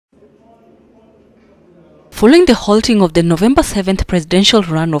Following the halting of the November 7th presidential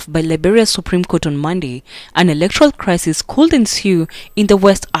runoff by Liberia's Supreme Court on Monday, an electoral crisis could ensue in the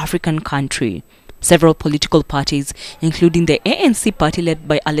West African country. Several political parties, including the ANC party led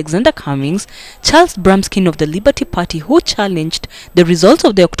by Alexander Cummings, Charles Bramskin of the Liberty Party, who challenged the results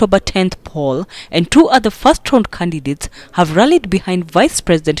of the October 10th poll, and two other first-round candidates, have rallied behind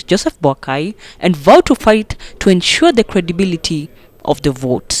Vice-President Joseph Boakai and vowed to fight to ensure the credibility of the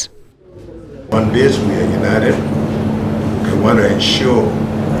vote. On this, we are united. We want to ensure,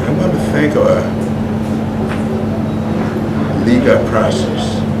 I want to thank our legal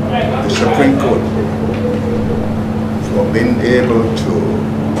process, the Supreme Court, for being able to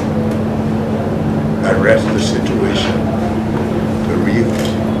arrest the situation, to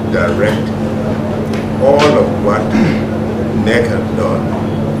redirect all of what NEC has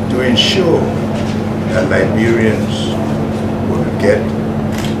done to ensure that Liberians will get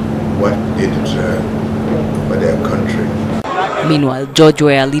what they deserve for their country. Meanwhile, George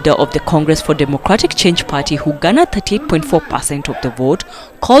Weah, leader of the Congress for Democratic Change Party, who garnered 38.4% of the vote,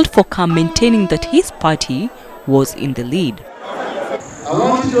 called for calm, maintaining that his party was in the lead. I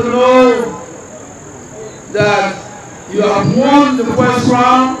want you to know that you have won the first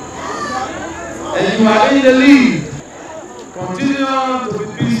round and you are in the lead. Continue to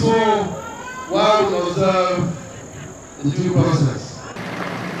be peaceful while we observe the due process.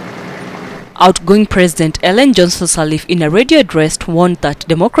 Outgoing President Ellen Johnson Sirleaf, in a radio address, warned that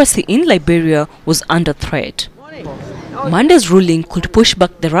democracy in Liberia was under threat. Monday's ruling could push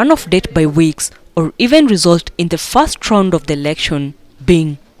back the runoff date by weeks or even result in the first round of the election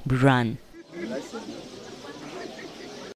being rerun.